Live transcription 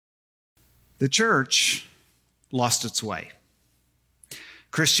The church lost its way.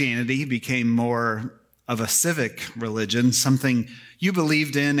 Christianity became more of a civic religion, something you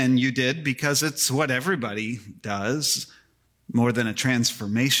believed in and you did because it's what everybody does, more than a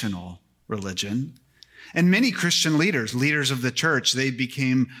transformational religion. And many Christian leaders of the church, they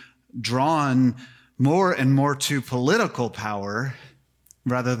became drawn more and more to political power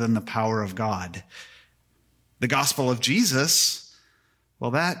rather than the power of God. The gospel of Jesus,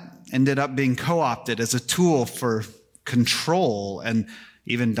 well, that ended up being co-opted as a tool for control and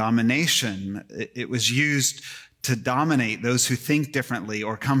even domination. It was used to dominate those who think differently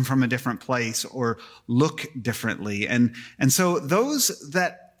or come from a different place or look differently. And so those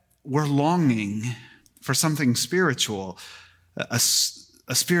that were longing for something spiritual, a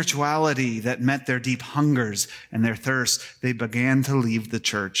spirituality that met their deep hungers and their thirsts, they began to leave the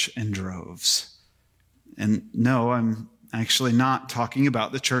church in droves. And no, I'm actually not talking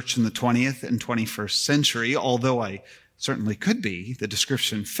about the church in the 20th and 21st century, although I certainly could be. The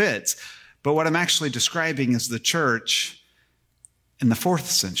description fits. But what I'm actually describing is the church in the 4th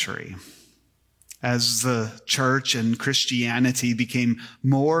century. As the church and Christianity became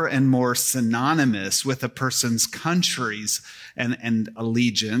more and more synonymous with a person's countries and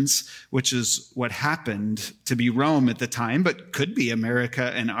allegiance, which is what happened to be Rome at the time, but could be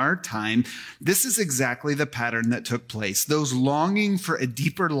America in our time, this is exactly the pattern that took place. Those longing for a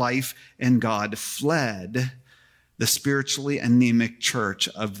deeper life in God fled the spiritually anemic church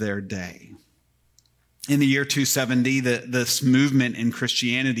of their day. In the year 270, this movement in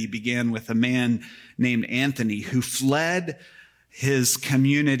Christianity began with a man named Anthony who fled his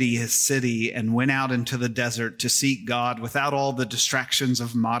community, his city, and went out into the desert to seek God without all the distractions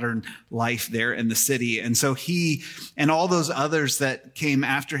of modern life there in the city. And so he and all those others that came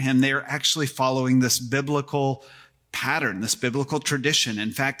after him, they're actually following this biblical pattern, this biblical tradition.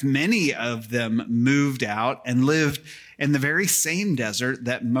 In fact, many of them moved out and lived in the very same desert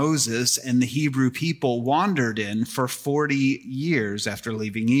that Moses and the Hebrew people wandered in for 40 years after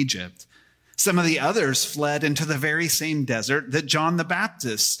leaving Egypt. Some of the others fled into the very same desert that John the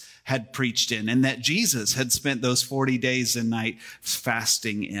Baptist had preached in and that Jesus had spent those 40 days and nights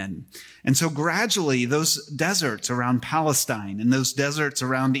fasting in. And so gradually those deserts around Palestine and those deserts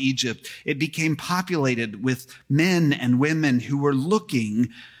around Egypt, it became populated with men and women who were looking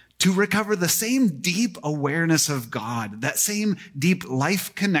to recover the same deep awareness of God, that same deep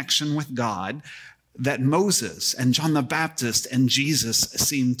life connection with God that Moses and John the Baptist and Jesus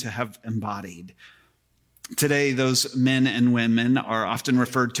seem to have embodied. Today, those men and women are often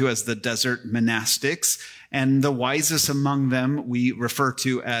referred to as the desert monastics, and the wisest among them we refer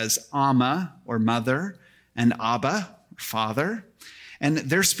to as Amma, or mother, and Abba, or father. And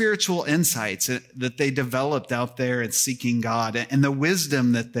their spiritual insights that they developed out there in seeking God and the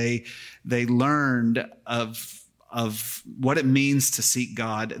wisdom that they learned of what it means to seek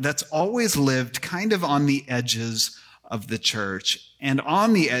God, that's always lived kind of on the edges of the church. And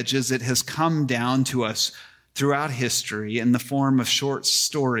on the edges, it has come down to us throughout history in the form of short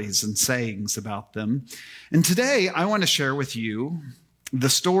stories and sayings about them. And today, I want to share with you the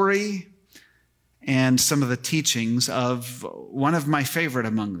story and some of the teachings of one of my favorite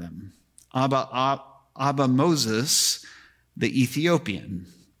among them, Abba Moses, the Ethiopian,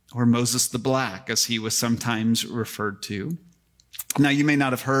 or Moses the Black, as he was sometimes referred to. Now, you may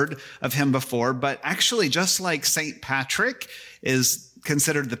not have heard of him before, but actually, just like St. Patrick is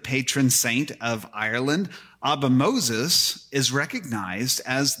considered the patron saint of Ireland, Abba Moses is recognized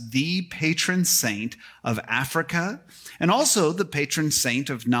as the patron saint of Africa and also the patron saint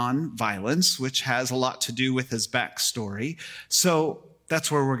of nonviolence, which has a lot to do with his backstory. So that's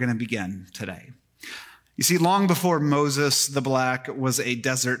where we're going to begin today. You see, long before Moses the Black was a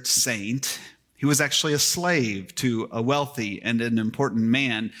desert saint, he was actually a slave to a wealthy and an important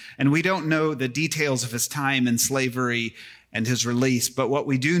man. And we don't know the details of his time in slavery and his release, but what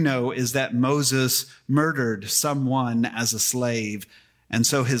we do know is that Moses murdered someone as a slave, and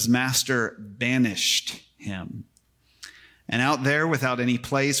so his master banished him. And out there, without any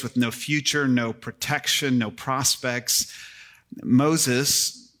place, with no future, no protection, no prospects,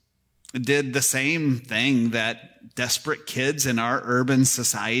 Moses did the same thing that desperate kids in our urban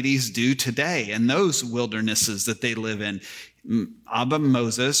societies do today in those wildernesses that they live in. Abba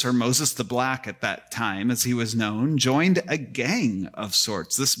Moses, or Moses the Black at that time, as he was known, joined a gang of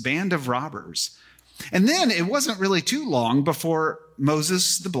sorts, this band of robbers. And then it wasn't really too long before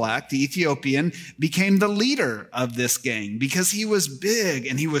Moses the Black, the Ethiopian, became the leader of this gang because he was big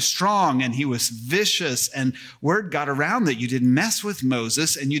and he was strong and he was vicious, and word got around that you didn't mess with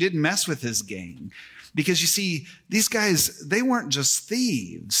Moses and you didn't mess with his gang. Because you see, these guys, they weren't just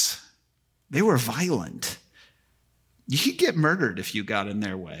thieves. they were violent. You could get murdered if you got in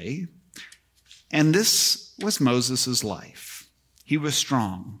their way. And this was Moses' life. He was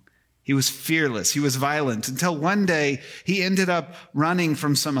strong. He was fearless. He was violent until one day he ended up running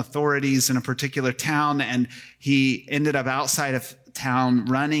from some authorities in a particular town, and he ended up outside of town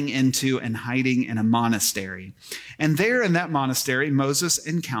running into and hiding in a monastery. And there in that monastery, Moses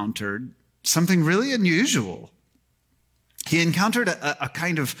encountered something really unusual. He encountered a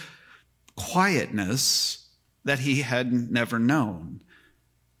kind of quietness that he had never known,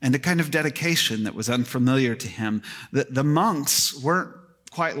 and a kind of dedication that was unfamiliar to him. The monks weren't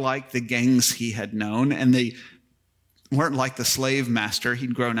quite like the gangs he had known, and they weren't like the slave master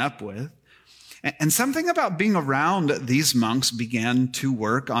he'd grown up with. And something about being around these monks began to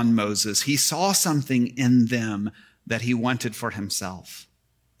work on Moses. He saw something in them that he wanted for himself,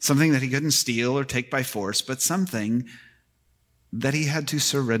 something that he couldn't steal or take by force, but something that he had to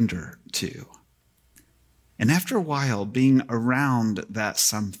surrender to. And after a while, being around that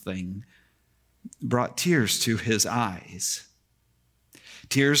something brought tears to his eyes.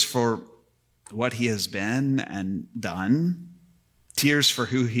 Tears for what he has been and done. Tears for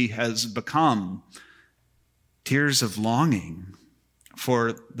who he has become. Tears of longing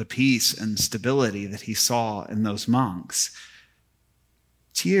for the peace and stability that he saw in those monks.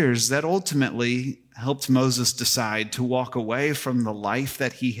 Tears that ultimately helped Moses decide to walk away from the life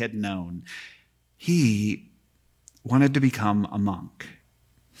that he had known. He wanted to become a monk.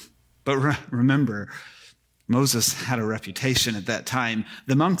 But remember, Moses had a reputation at that time.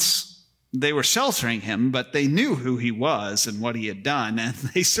 The monks, they were sheltering him, but they knew who he was and what he had done, and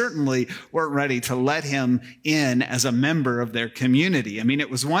they certainly weren't ready to let him in as a member of their community. I mean, it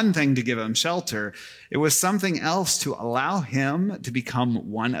was one thing to give him shelter. It was something else to allow him to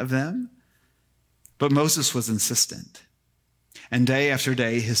become one of them. But Moses was insistent. And day after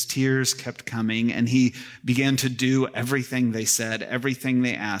day, his tears kept coming, and he began to do everything they said, everything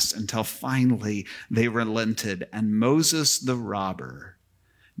they asked, until finally they relented, and Moses the robber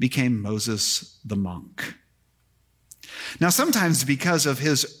became Moses the monk. Now, sometimes because of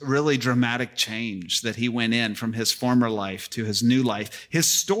his really dramatic change that he went in from his former life to his new life, his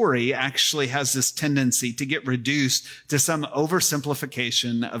story actually has this tendency to get reduced to some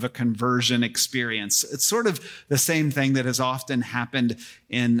oversimplification of a conversion experience. It's sort of the same thing that has often happened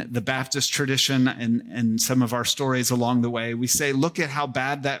in the Baptist tradition and some of our stories along the way. We say, look at how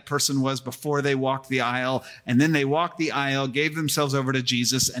bad that person was before they walked the aisle, and then they walked the aisle, gave themselves over to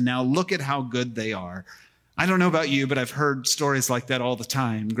Jesus, and now look at how good they are. I don't know about you, but I've heard stories like that all the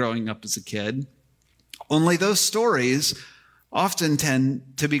time growing up as a kid. Only those stories often tend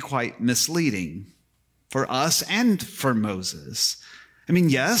to be quite misleading for us and for Moses. I mean,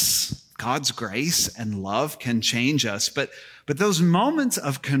 yes, God's grace and love can change us, but those moments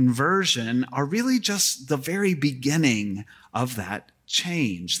of conversion are really just the very beginning of that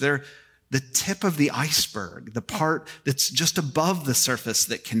change. They're the tip of the iceberg, the part that's just above the surface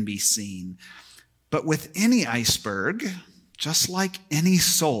that can be seen. But with any iceberg, just like any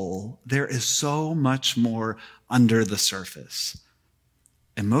soul, there is so much more under the surface.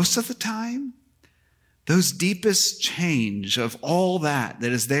 And most of the time, those deepest change of all that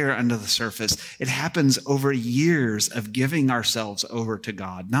is there under the surface, it happens over years of giving ourselves over to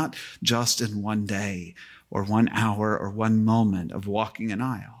God, not just in one day or 1 hour or one moment of walking an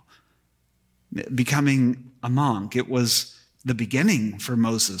aisle. Becoming a monk, it was the beginning for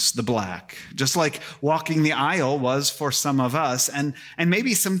Moses the Black, just like walking the aisle was for some of us. And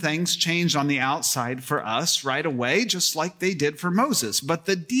maybe some things changed on the outside for us right away, just like they did for Moses. But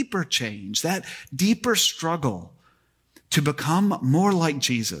the deeper change, that deeper struggle to become more like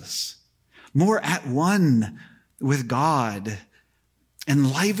Jesus, more at one with God,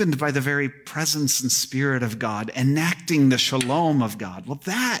 enlivened by the very presence and spirit of God, enacting the shalom of God. Well,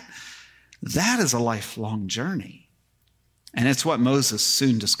 that is a lifelong journey. And it's what Moses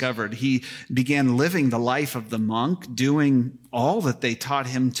soon discovered. He began living the life of the monk, doing all that they taught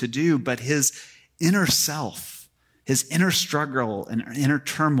him to do, but his inner self, his inner struggle and inner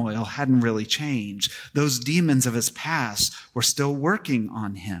turmoil hadn't really changed. Those demons of his past were still working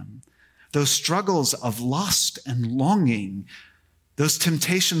on him. Those struggles of lust and longing, those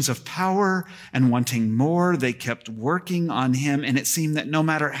temptations of power and wanting more, they kept working on him. And it seemed that no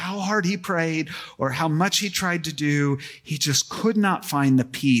matter how hard he prayed or how much he tried to do, he just could not find the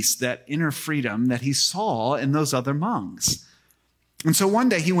peace, that inner freedom that he saw in those other monks. And so one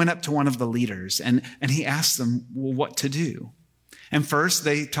day he went up to one of the leaders and he asked them, well, what to do? And first,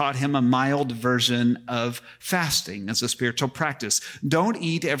 they taught him a mild version of fasting as a spiritual practice. Don't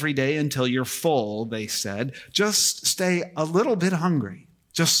eat every day until you're full, they said. Just stay a little bit hungry.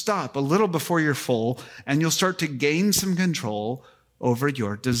 Just stop a little before you're full, and you'll start to gain some control over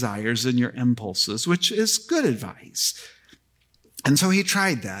your desires and your impulses, which is good advice. And so he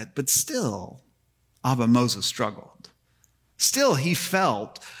tried that, but still, Abba Moses struggled. Still, he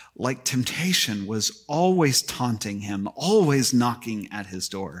felt like temptation was always taunting him, always knocking at his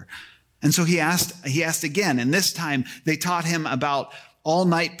door. And so he asked again, and this time they taught him about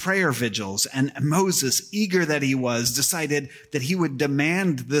all-night prayer vigils, and Moses, eager that he was, decided that he would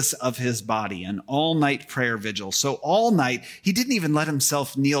demand this of his body, an all-night prayer vigil. So all night, he didn't even let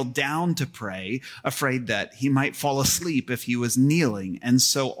himself kneel down to pray, afraid that he might fall asleep if he was kneeling. And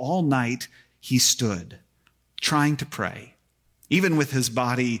so all night he stood, trying to pray. Even with his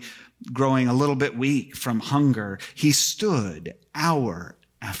body growing a little bit weak from hunger, he stood hour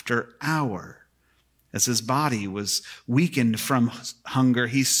after hour. As his body was weakened from hunger,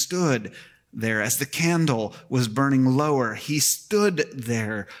 he stood there. As the candle was burning lower, he stood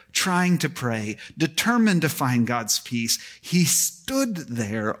there trying to pray, determined to find God's peace. He stood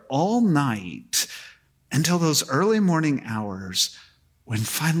there all night until those early morning hours when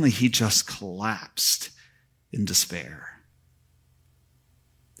finally he just collapsed in despair.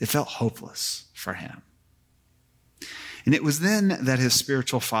 It felt hopeless for him. And it was then that his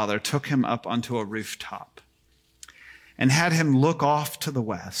spiritual father took him up onto a rooftop and had him look off to the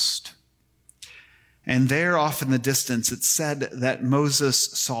west. And there off in the distance, it said that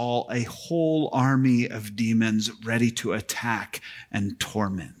Moses saw a whole army of demons ready to attack and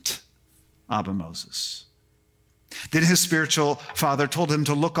torment Abba Moses. Then his spiritual father told him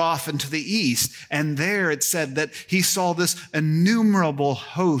to look off into the east. And there it said that he saw this innumerable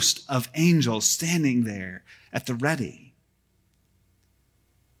host of angels standing there at the ready.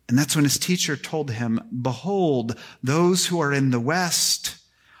 And that's when his teacher told him, "Behold, those who are in the west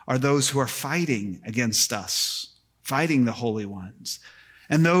are those who are fighting against us, fighting the holy ones.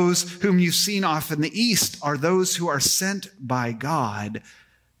 And those whom you've seen off in the east are those who are sent by God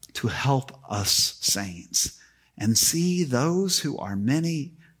to help us saints. And see, those who are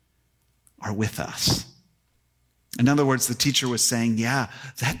many are with us." In other words, the teacher was saying, yeah,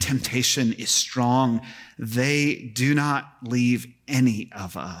 that temptation is strong. They do not leave any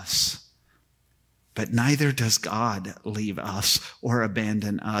of us. But neither does God leave us or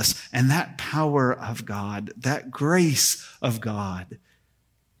abandon us. And that power of God, that grace of God,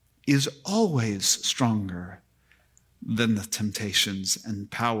 is always stronger than the temptations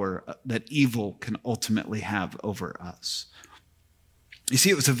and power that evil can ultimately have over us. You see,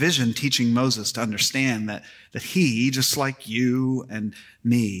 it was a vision teaching Moses to understand that he, just like you and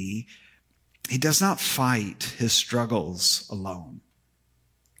me, he does not fight his struggles alone.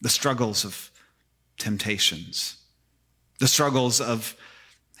 The struggles of temptations, the struggles of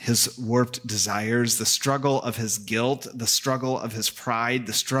his warped desires, the struggle of his guilt, the struggle of his pride,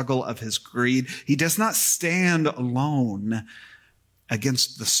 the struggle of his greed. He does not stand alone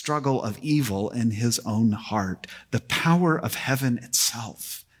against the struggle of evil in his own heart. The power of heaven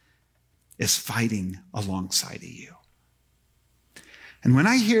itself is fighting alongside of you. And when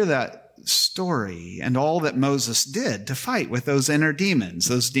I hear that story and all that Moses did to fight with those inner demons,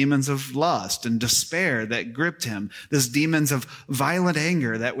 those demons of lust and despair that gripped him, those demons of violent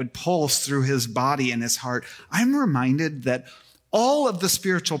anger that would pulse through his body and his heart, I'm reminded that all of the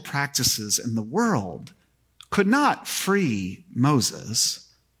spiritual practices in the world could not free Moses,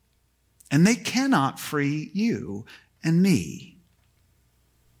 and they cannot free you and me.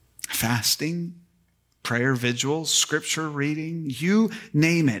 Fasting, prayer vigils, scripture reading, you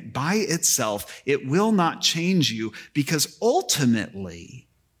name it, by itself, it will not change you, because ultimately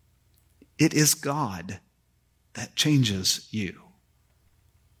it is God that changes you.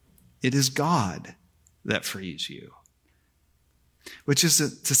 It is God that frees you. Which is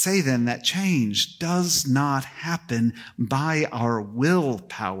to say then that change does not happen by our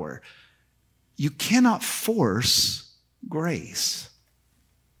willpower. You cannot force grace.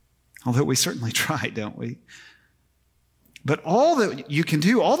 Although we certainly try, don't we? But all that you can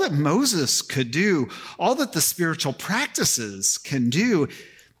do, all that Moses could do, all that the spiritual practices can do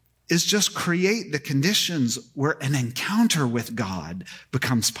is just create the conditions where an encounter with God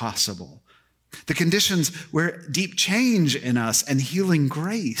becomes possible. The conditions where deep change in us and healing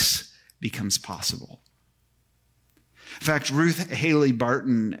grace becomes possible. In fact, Ruth Haley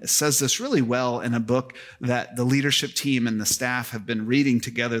Barton says this really well in a book that the leadership team and the staff have been reading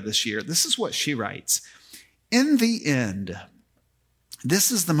together this year. This is what she writes. In the end, this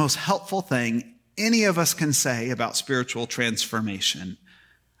is the most helpful thing any of us can say about spiritual transformation.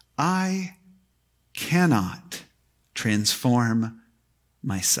 I cannot transform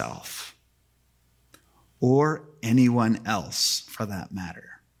myself. or anyone else for that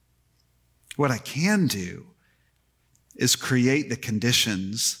matter. What I can do is create the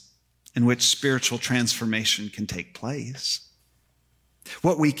conditions in which spiritual transformation can take place.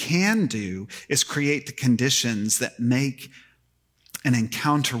 What we can do is create the conditions that make an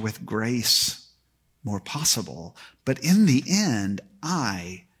encounter with grace more possible. But in the end,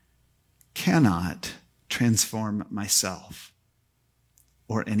 I cannot transform myself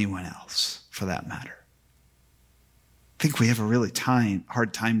or anyone else for that matter. I think we have a really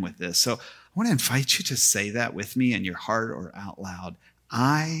hard time with this. So I want to invite you to say that with me in your heart or out loud.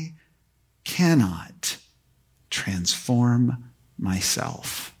 I cannot transform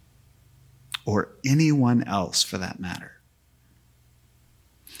myself or anyone else for that matter.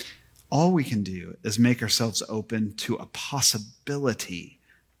 All we can do is make ourselves open to a possibility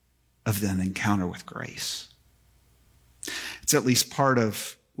of an encounter with grace. It's at least part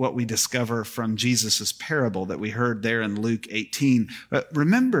of what we discover from Jesus' parable that we heard there in Luke 18. But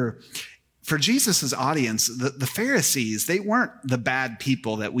remember, for Jesus' audience, the Pharisees, they weren't the bad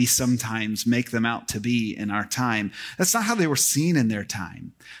people that we sometimes make them out to be in our time. That's not how they were seen in their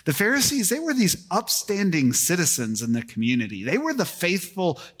time. The Pharisees, they were these upstanding citizens in the community. They were the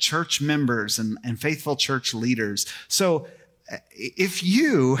faithful church members and faithful church leaders. So if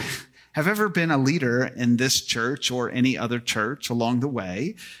you have ever been a leader in this church or any other church along the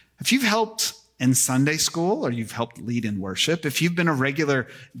way, if you've helped in Sunday school or you've helped lead in worship, if you've been a regular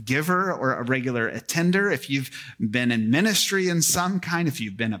giver or a regular attender, if you've been in ministry in some kind, if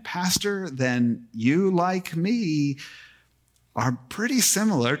you've been a pastor, then you, like me, are pretty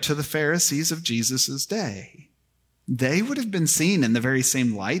similar to the Pharisees of Jesus' day. They would have been seen in the very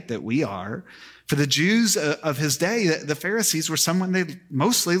same light that we are. For the Jews of his day, the Pharisees were someone they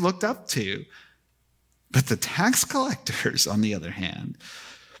mostly looked up to. But the tax collectors, on the other hand,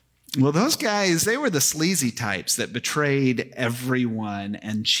 well, those guys, they were the sleazy types that betrayed everyone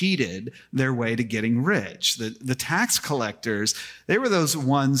and cheated their way to getting rich. The tax collectors, they were those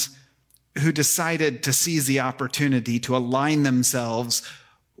ones who decided to seize the opportunity to align themselves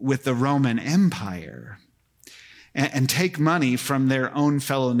with the Roman Empire and take money from their own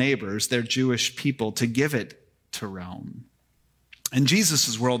fellow neighbors, their Jewish people, to give it to Rome. In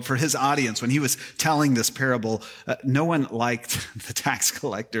Jesus' world, for his audience, when he was telling this parable, no one liked the tax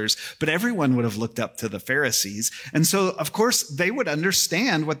collectors, but everyone would have looked up to the Pharisees. And so, of course, they would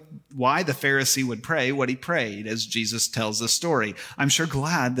understand why the Pharisee would pray what he prayed, as Jesus tells the story. I'm sure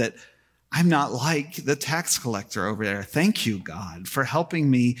glad that I'm not like the tax collector over there. Thank you, God, for helping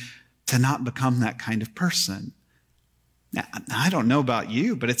me to not become that kind of person. Now, I don't know about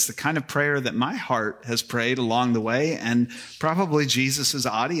you, but it's the kind of prayer that my heart has prayed along the way, and probably Jesus'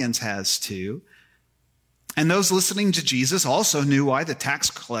 audience has too. And those listening to Jesus also knew why the tax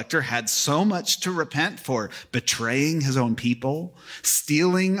collector had so much to repent for: betraying his own people,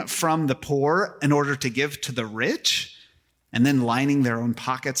 stealing from the poor in order to give to the rich, and then lining their own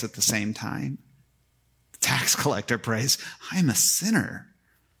pockets at the same time. The tax collector prays, I'm a sinner.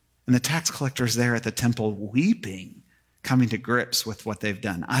 And the tax collector is there at the temple weeping, coming to grips with what they've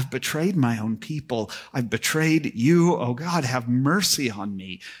done. I've betrayed my own people. I've betrayed you. Oh God, have mercy on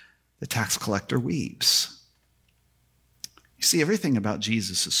me. The tax collector weeps. You see, everything about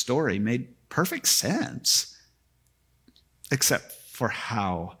Jesus' story made perfect sense, except for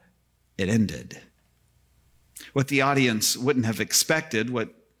how it ended. What the audience wouldn't have expected,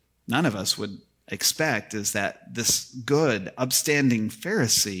 what none of us would expect, is that this good, upstanding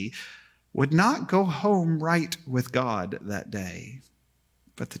Pharisee would not go home right with God that day,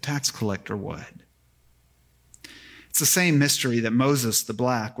 but the tax collector would. It's the same mystery that Moses the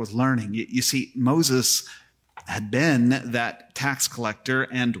Black was learning. You see, Moses had been that tax collector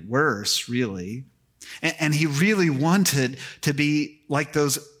and worse, really. And he really wanted to be like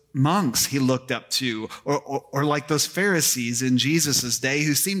those monks he looked up to, or like those Pharisees in Jesus' day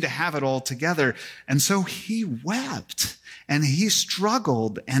who seemed to have it all together. And so he wept. And he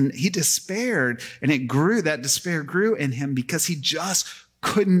struggled and he despaired, and that despair grew in him because he just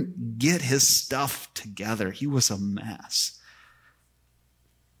couldn't get his stuff together. He was a mess.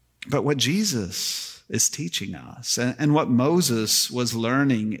 But what Jesus is teaching us, and what Moses was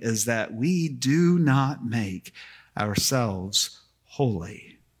learning, is that we do not make ourselves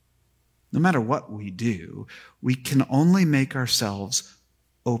holy. No matter what we do, we can only make ourselves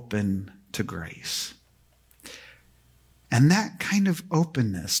open to grace. And that kind of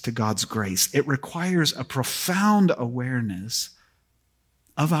openness to God's grace, it requires a profound awareness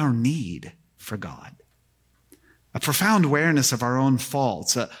of our need for God, a profound awareness of our own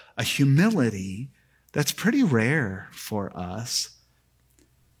faults, a humility that's pretty rare for us.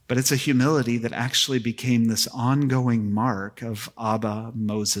 but it's a humility that actually became this ongoing mark of Abba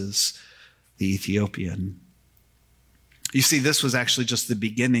Moses, the Ethiopian. You see, this was actually just the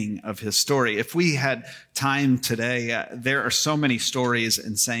beginning of his story. If we had time today, there are so many stories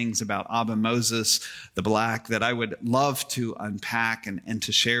and sayings about Abba Moses, the Black, that I would love to unpack and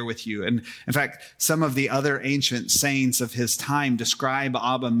to share with you. And in fact, some of the other ancient saints of his time describe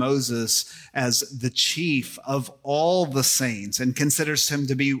Abba Moses as the chief of all the saints and considers him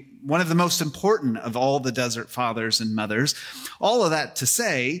to be one of the most important of all the desert fathers and mothers. All of that to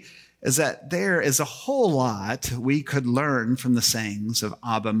say is that there is a whole lot we could learn from the sayings of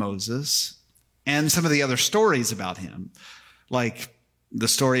Abba Moses and some of the other stories about him, like the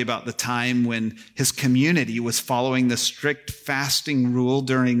story about the time when his community was following the strict fasting rule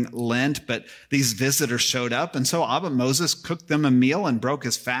during Lent, but these visitors showed up, and so Abba Moses cooked them a meal and broke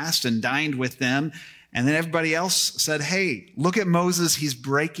his fast and dined with them. And then everybody else said, hey, look at Moses, he's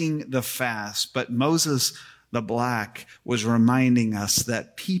breaking the fast. But Moses, the Black, was reminding us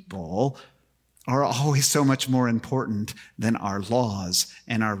that people are always so much more important than our laws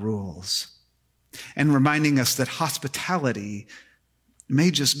and our rules, and reminding us that hospitality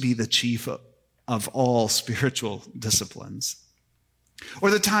may just be the chief of all spiritual disciplines.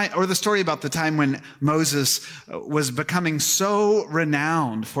 Or the story about the time when Moses was becoming so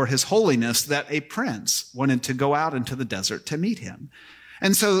renowned for his holiness that a prince wanted to go out into the desert to meet him.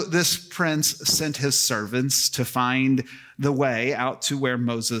 And so this prince sent his servants to find the way out to where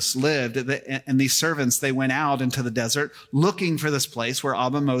Moses lived. And these servants, they went out into the desert looking for this place where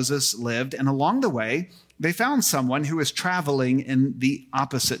Abba Moses lived. And along the way, they found someone who was traveling in the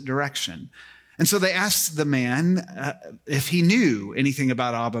opposite direction. And so they asked the man if he knew anything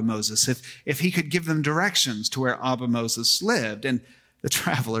about Abba Moses, if he could give them directions to where Abba Moses lived. And the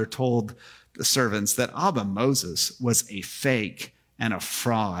traveler told the servants that Abba Moses was a fake and a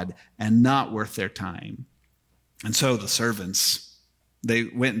fraud and not worth their time. And so the servants, they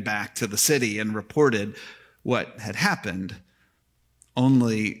went back to the city and reported what had happened,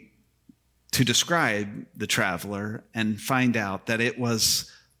 only to describe the traveler and find out that it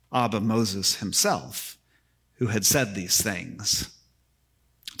was Abba Moses himself who had said these things.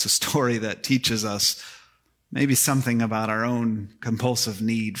 It's a story that teaches us maybe something about our own compulsive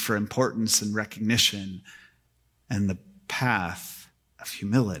need for importance and recognition and the path of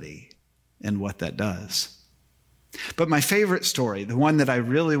humility and what that does. But my favorite story, the one that I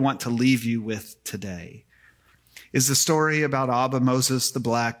really want to leave you with today, is the story about Abba Moses the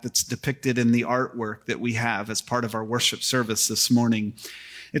Black that's depicted in the artwork that we have as part of our worship service this morning.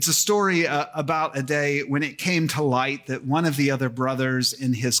 It's a story about a day when it came to light that one of the other brothers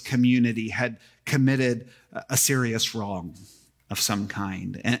in his community had committed a serious wrong of some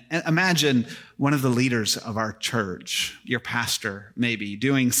kind. And imagine one of the leaders of our church, your pastor maybe,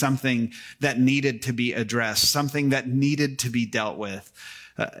 doing something that needed to be addressed, something that needed to be dealt with.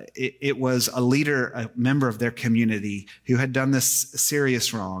 It was a leader, a member of their community who had done this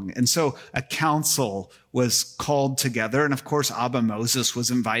serious wrong. And so a council was called together. And of course, Abba Moses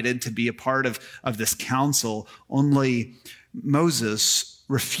was invited to be a part of this council, only Moses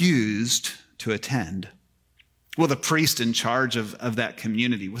refused to attend. Well, the priest in charge of that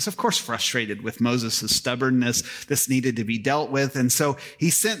community was, of course, frustrated with Moses' stubbornness. This needed to be dealt with. And so he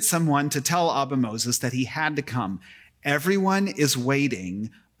sent someone to tell Abba Moses that he had to come. Everyone is waiting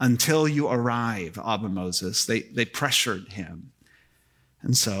until you arrive, Abba Moses. They pressured him.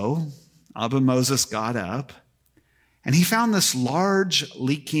 And so Abba Moses got up and he found this large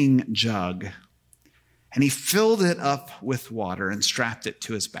leaking jug and he filled it up with water and strapped it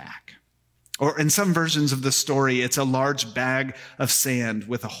to his back. Or in some versions of the story, it's a large bag of sand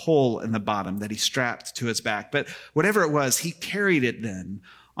with a hole in the bottom that he strapped to his back. But whatever it was, he carried it then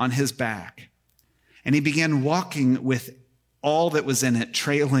on his back. And he began walking with all that was in it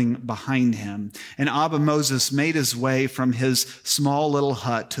trailing behind him. And Abba Moses made his way from his small little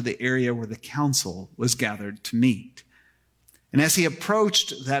hut to the area where the council was gathered to meet. And as he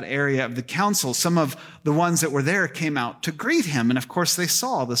approached that area of the council, some of the ones that were there came out to greet him. And of course, they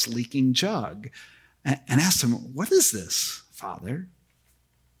saw this leaking jug and asked him, "What is this, Father?"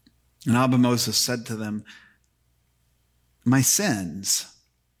 And Abba Moses said to them, "My sins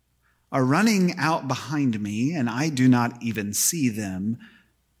are running out behind me, and I do not even see them.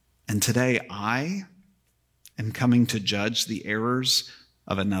 And today I am coming to judge the errors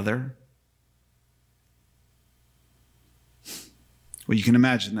of another." Well, you can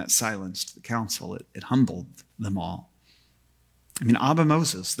imagine that silenced the council. It humbled them all. I mean, Abba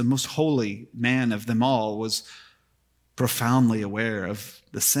Moses, the most holy man of them all, was profoundly aware of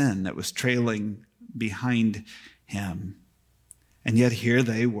the sin that was trailing behind him. And yet here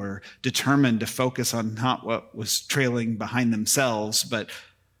they were determined to focus on not what was trailing behind themselves, but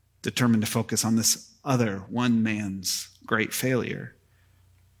determined to focus on this other one man's great failure.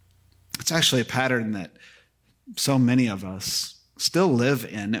 It's actually a pattern that so many of us still live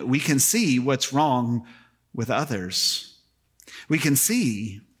in. We can see what's wrong with others. We can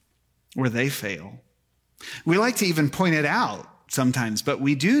see where they fail. We like to even point it out sometimes, but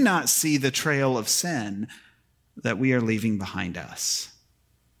we do not see the trail of sin that we are leaving behind us.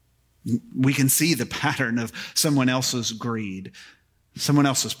 We can see the pattern of someone else's greed, someone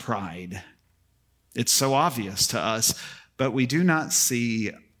else's pride. It's so obvious to us, but we do not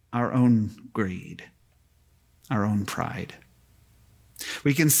see our own greed, our own pride.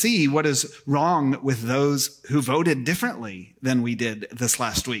 We can see what is wrong with those who voted differently than we did this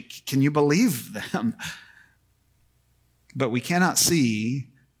last week. Can you believe them? But we cannot see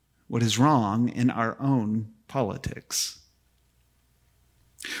what is wrong in our own politics.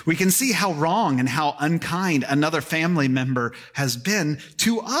 We can see how wrong and how unkind another family member has been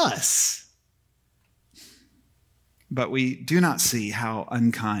to us. But we do not see how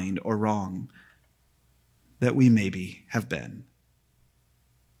unkind or wrong that we maybe have been.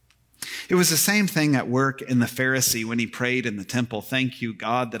 It was the same thing at work in the Pharisee when he prayed in the temple, "Thank you,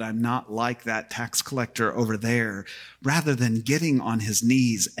 God, that I'm not like that tax collector over there." Rather than getting on his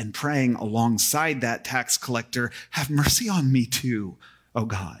knees and praying alongside that tax collector, "Have mercy on me too, oh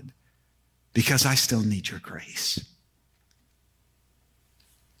God, because I still need your grace."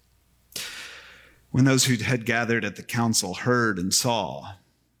 When those who had gathered at the council heard and saw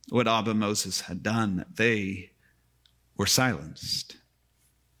what Abba Moses had done, they were silenced.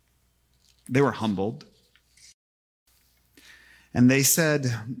 They were humbled. And they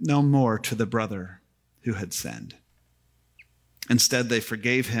said no more to the brother who had sinned. Instead, they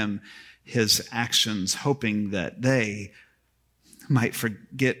forgave him his actions, hoping that they might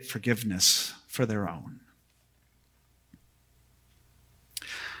get forgiveness for their own.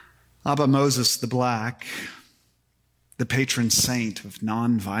 Abba Moses the Black, the patron saint of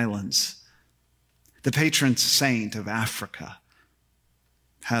nonviolence, the patron saint of Africa,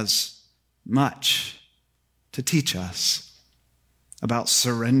 has much to teach us about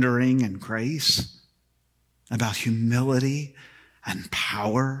surrendering and grace, about humility and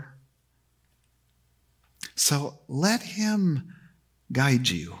power. So let him guide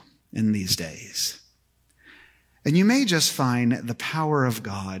you in these days. And you may just find the power of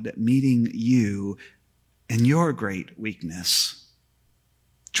God meeting you in your great weakness,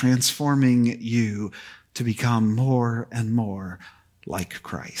 transforming you to become more and more like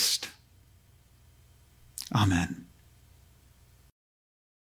Christ. Amen.